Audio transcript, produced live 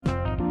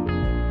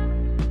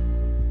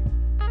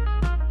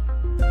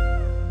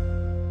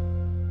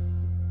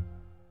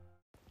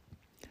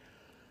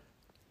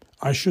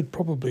I should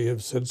probably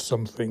have said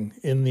something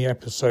in the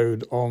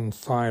episode on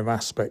 5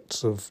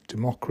 aspects of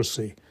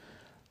democracy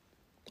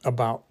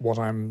about what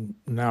I'm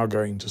now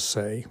going to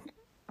say.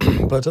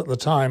 But at the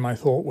time I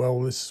thought, well,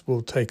 this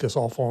will take us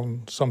off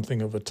on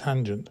something of a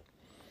tangent.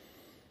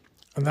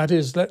 And that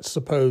is, let's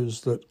suppose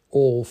that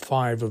all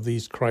 5 of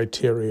these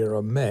criteria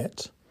are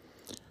met,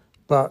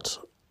 but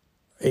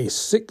a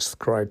 6th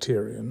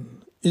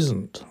criterion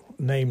isn't,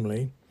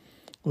 namely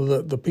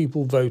that the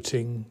people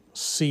voting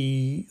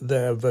see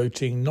their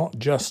voting not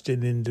just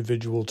in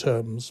individual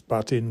terms,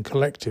 but in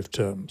collective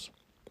terms.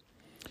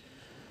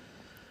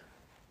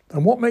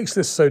 And what makes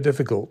this so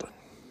difficult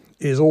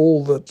is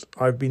all that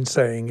I've been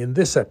saying in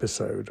this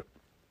episode,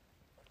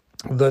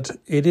 that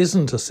it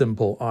isn't a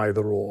simple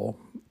either-or,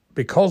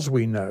 because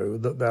we know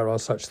that there are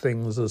such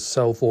things as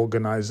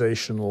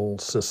self-organizational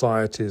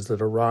societies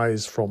that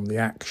arise from the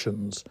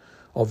actions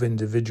of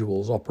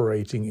individuals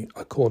operating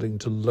according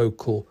to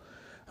local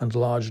and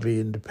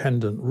largely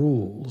independent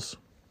rules,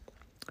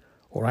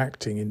 or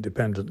acting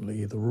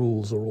independently, the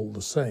rules are all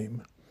the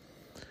same.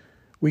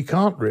 We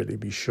can't really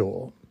be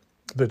sure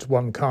that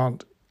one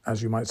can't,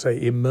 as you might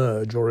say,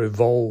 emerge or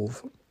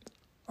evolve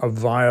a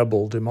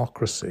viable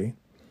democracy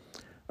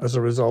as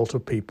a result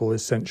of people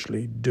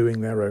essentially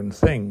doing their own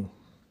thing.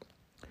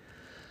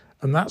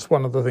 And that's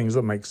one of the things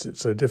that makes it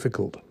so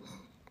difficult.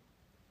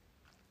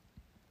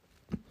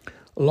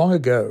 Long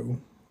ago,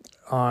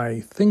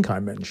 I think I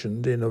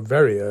mentioned in a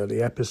very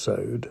early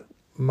episode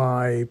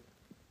my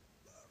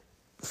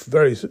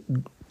very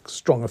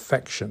strong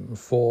affection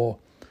for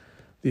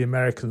the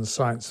American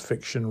science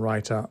fiction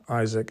writer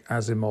Isaac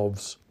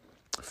Asimov's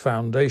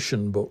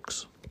Foundation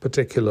books,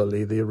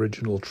 particularly the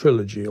original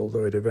trilogy,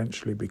 although it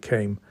eventually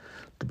became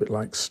a bit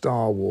like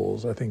Star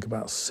Wars, I think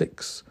about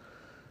 6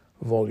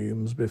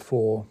 volumes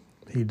before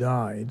he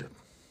died.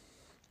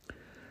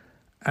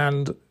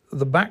 And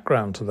the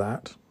background to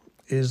that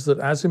is that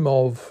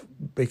Asimov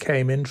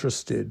became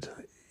interested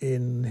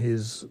in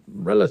his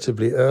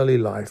relatively early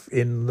life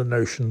in the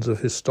notions of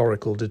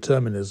historical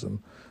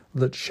determinism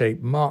that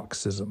shape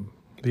Marxism.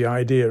 The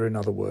idea, in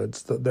other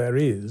words, that there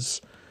is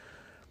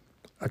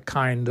a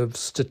kind of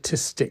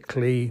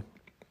statistically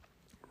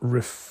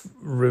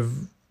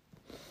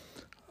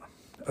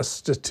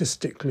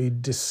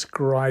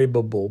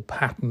describable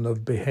pattern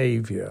of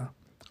behavior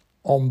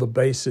on the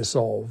basis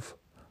of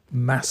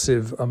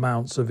massive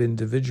amounts of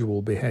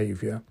individual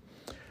behavior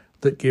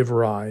that give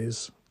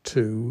rise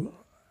to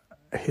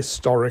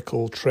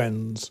historical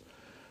trends,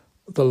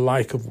 the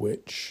like of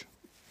which,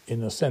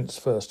 in a sense,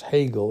 first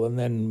Hegel and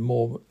then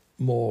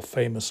more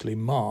famously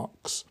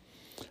Marx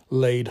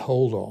laid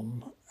hold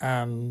on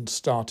and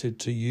started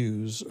to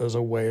use as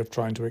a way of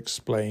trying to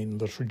explain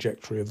the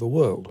trajectory of the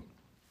world.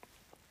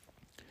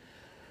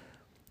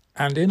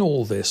 And in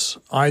all this,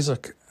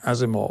 Isaac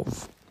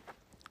Asimov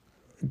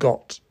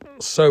got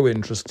so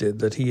interested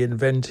that he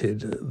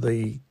invented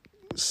the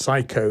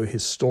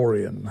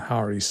psychohistorian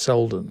Hari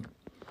Seldon,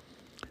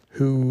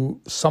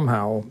 who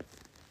somehow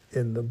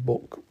in the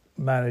book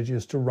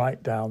manages to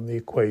write down the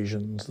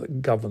equations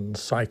that govern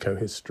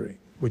psychohistory,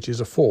 which is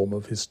a form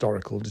of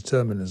historical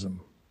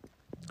determinism.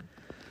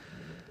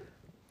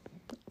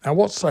 Now,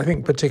 what's, I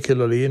think,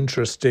 particularly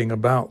interesting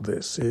about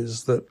this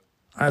is that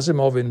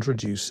Asimov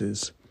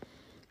introduces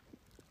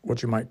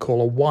what you might call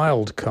a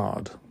wild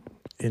card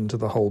into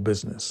the whole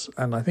business.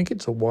 And I think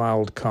it's a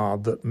wild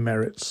card that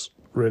merits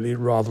really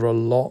rather a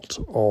lot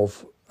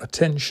of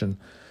attention,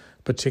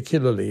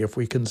 particularly if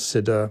we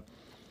consider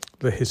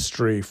the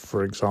history,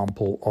 for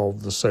example,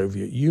 of the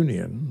Soviet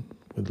Union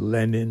with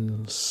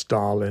Lenin,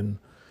 Stalin,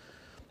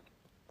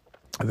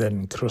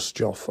 then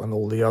Khrushchev and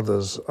all the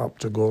others up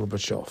to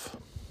Gorbachev.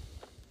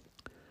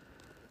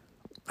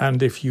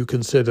 And if you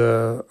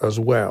consider as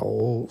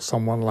well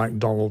someone like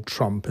Donald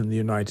Trump in the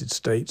United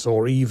States,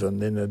 or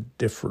even in a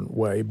different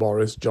way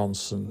Boris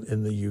Johnson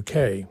in the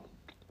UK,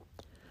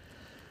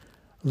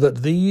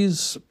 that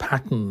these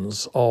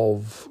patterns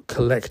of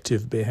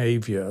collective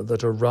behavior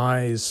that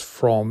arise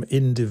from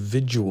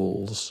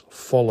individuals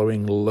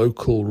following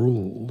local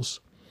rules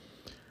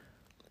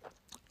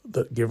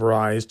that give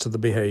rise to the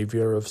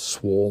behavior of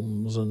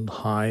swarms and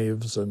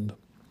hives and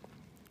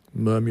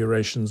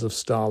murmurations of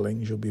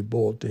starlings, you'll be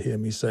bored to hear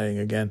me saying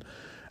again,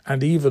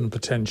 and even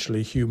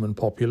potentially human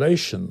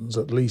populations,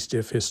 at least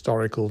if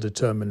historical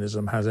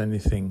determinism has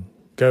anything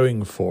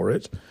going for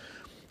it,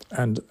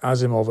 and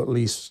Asimov at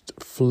least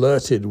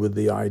flirted with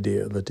the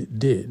idea that it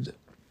did,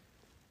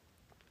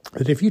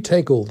 that if you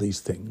take all these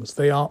things,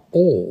 they are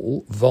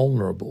all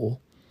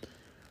vulnerable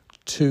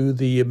to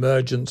the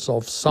emergence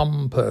of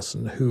some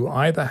person who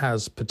either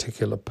has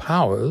particular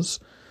powers,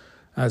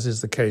 as is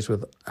the case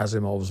with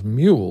Asimov's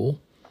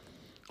Mule,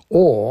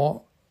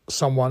 or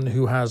someone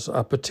who has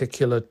a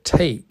particular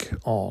take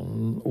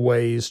on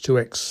ways to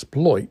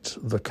exploit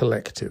the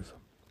collective.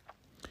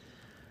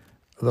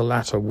 The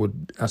latter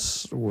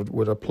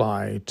would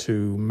apply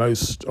to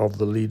most of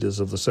the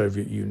leaders of the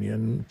Soviet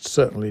Union,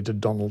 certainly to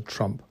Donald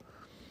Trump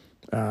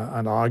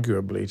and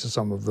arguably to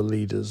some of the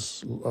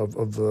leaders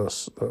of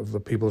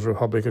the People's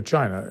Republic of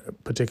China,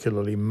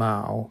 particularly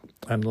Mao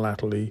and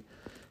latterly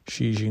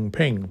Xi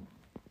Jinping,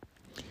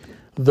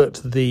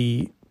 that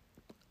the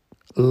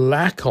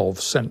lack of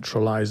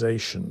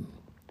centralization,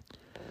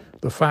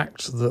 the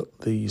fact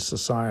that the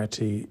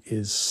society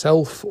is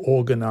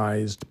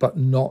self-organized but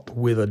not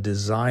with a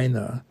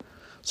designer,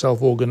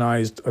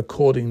 self-organized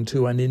according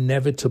to an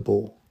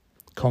inevitable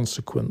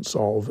consequence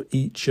of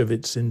each of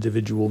its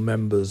individual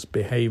members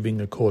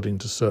behaving according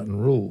to certain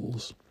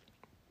rules.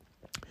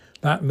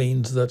 That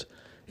means that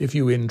if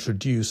you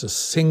introduce a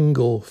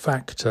single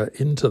factor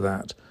into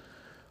that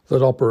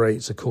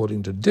operates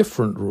according to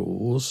different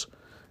rules,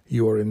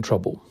 you are in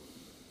trouble.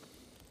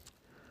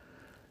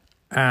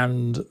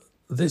 And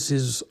this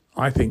is,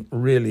 I think,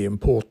 really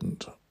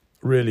important,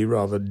 really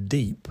rather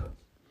deep,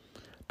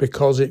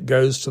 because it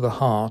goes to the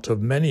heart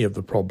of many of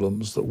the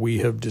problems that we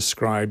have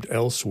described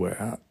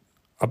elsewhere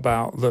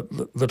about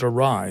that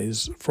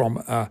arise from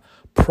a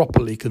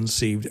properly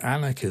conceived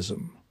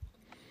anarchism.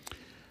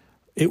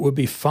 It would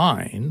be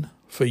fine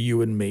for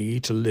you and me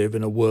to live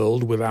in a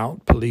world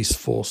without police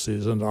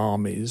forces and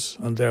armies,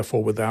 and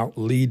therefore without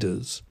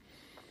leaders,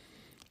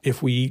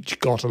 if we each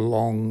got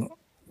along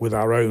with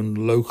our own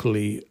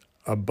locally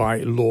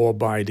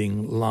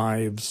law-abiding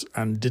lives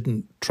and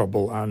didn't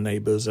trouble our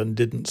neighbours and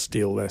didn't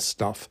steal their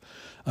stuff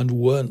and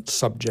weren't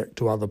subject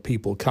to other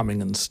people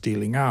coming and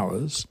stealing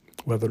ours,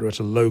 whether at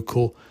a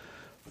local,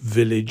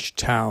 village,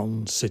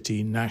 town,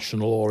 city,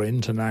 national or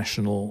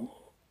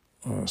international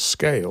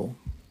scale.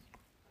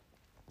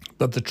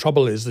 But the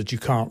trouble is that you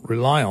can't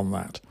rely on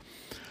that.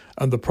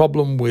 And the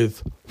problem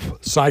with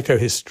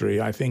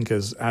psychohistory, I think,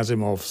 as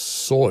Asimov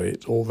saw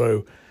it,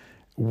 although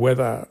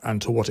whether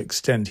and to what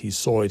extent he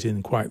saw it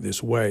in quite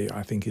this way,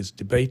 I think is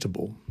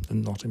debatable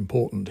and not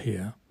important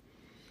here,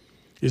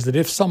 is that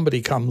if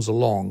somebody comes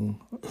along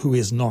who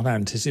is not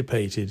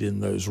anticipated in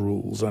those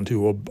rules and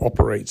who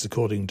operates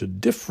according to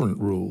different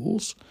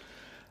rules,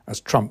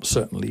 as Trump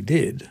certainly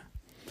did,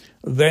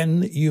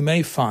 then you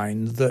may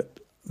find that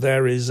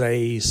there is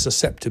a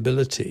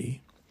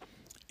susceptibility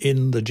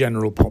in the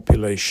general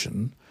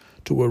population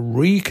to a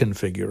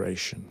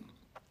reconfiguration.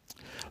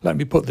 Let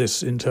me put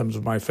this in terms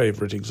of my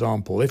favourite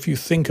example. If you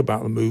think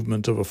about the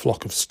movement of a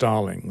flock of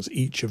starlings,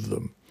 each of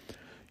them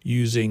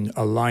using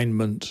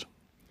alignment,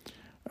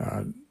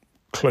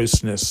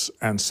 closeness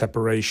and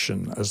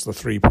separation as the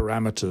three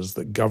parameters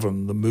that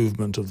govern the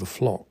movement of the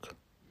flock,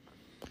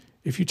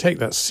 if you take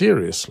that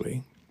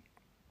seriously,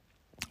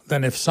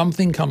 then if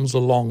something comes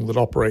along that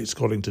operates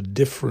according to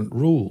different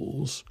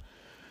rules,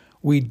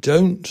 we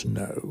don't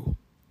know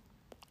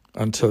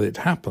until it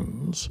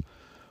happens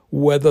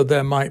whether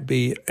there might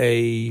be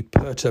a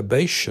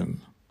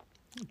perturbation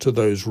to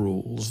those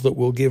rules that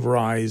will give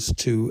rise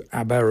to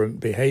aberrant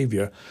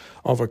behavior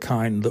of a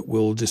kind that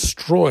will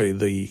destroy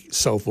the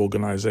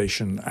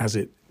self-organization as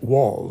it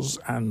was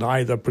and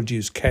either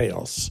produce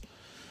chaos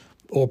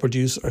or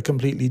produce a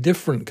completely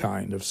different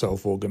kind of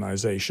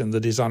self-organization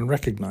that is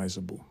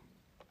unrecognizable.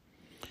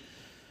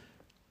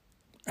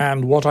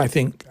 And what I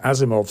think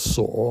Asimov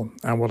saw,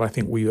 and what I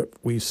think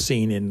we've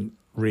seen in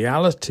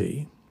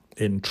reality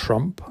in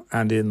Trump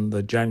and in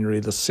the January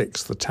the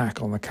 6th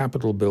attack on the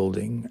Capitol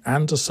building,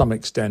 and to some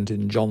extent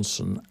in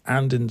Johnson,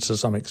 and to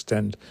some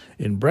extent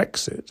in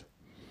Brexit,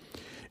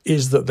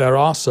 is that there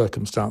are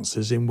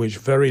circumstances in which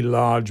very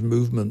large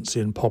movements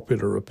in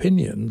popular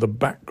opinion, the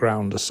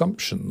background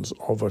assumptions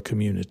of a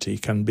community,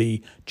 can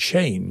be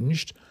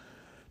changed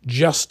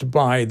just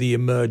by the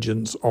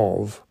emergence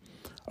of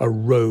a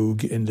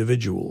rogue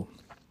individual,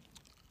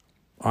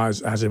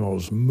 as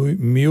Asimov's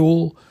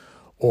Mule,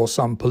 or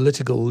some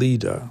political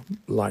leader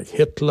like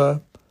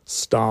Hitler,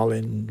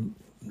 Stalin,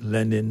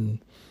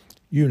 Lenin,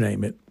 you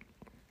name it,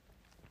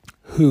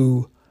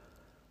 who,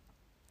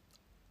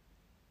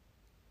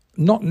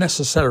 not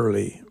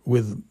necessarily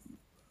with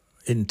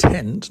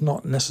intent,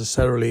 not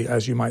necessarily,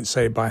 as you might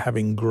say, by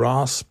having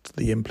grasped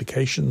the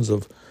implications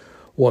of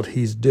what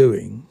he's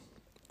doing,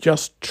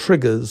 just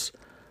triggers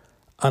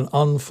an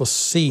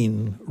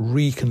unforeseen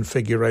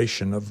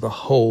reconfiguration of the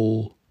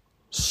whole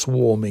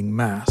swarming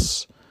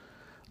mass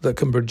that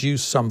can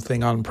produce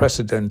something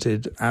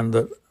unprecedented and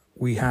that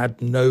we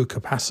had no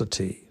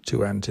capacity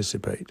to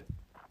anticipate.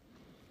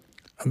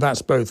 And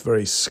that's both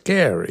very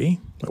scary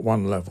at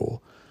one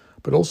level,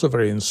 but also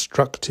very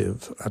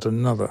instructive at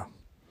another,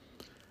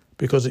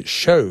 because it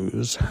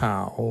shows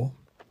how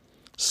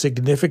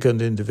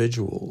significant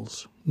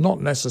individuals,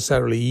 not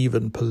necessarily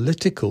even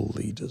political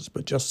leaders,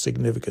 but just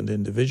significant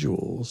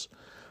individuals,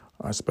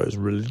 I suppose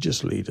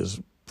religious leaders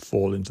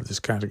fall into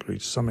this category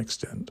to some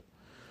extent,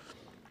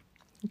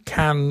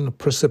 can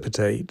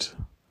precipitate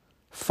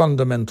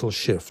fundamental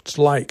shifts,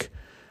 like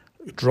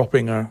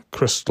dropping a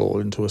crystal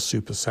into a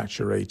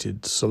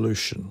supersaturated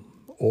solution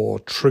or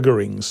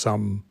triggering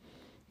some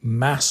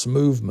mass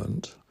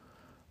movement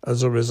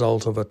as a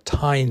result of a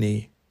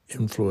tiny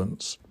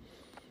influence,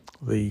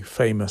 the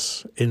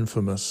famous,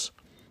 infamous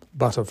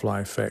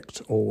butterfly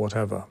effect or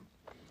whatever.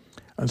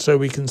 And so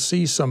we can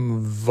see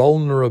some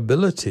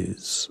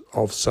vulnerabilities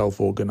of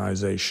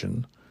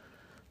self-organization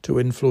to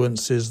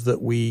influences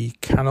that we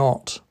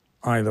cannot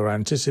either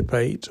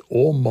anticipate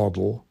or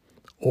model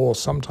or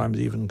sometimes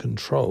even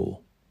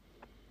control.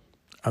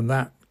 And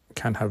that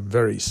can have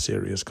very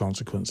serious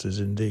consequences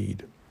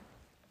indeed.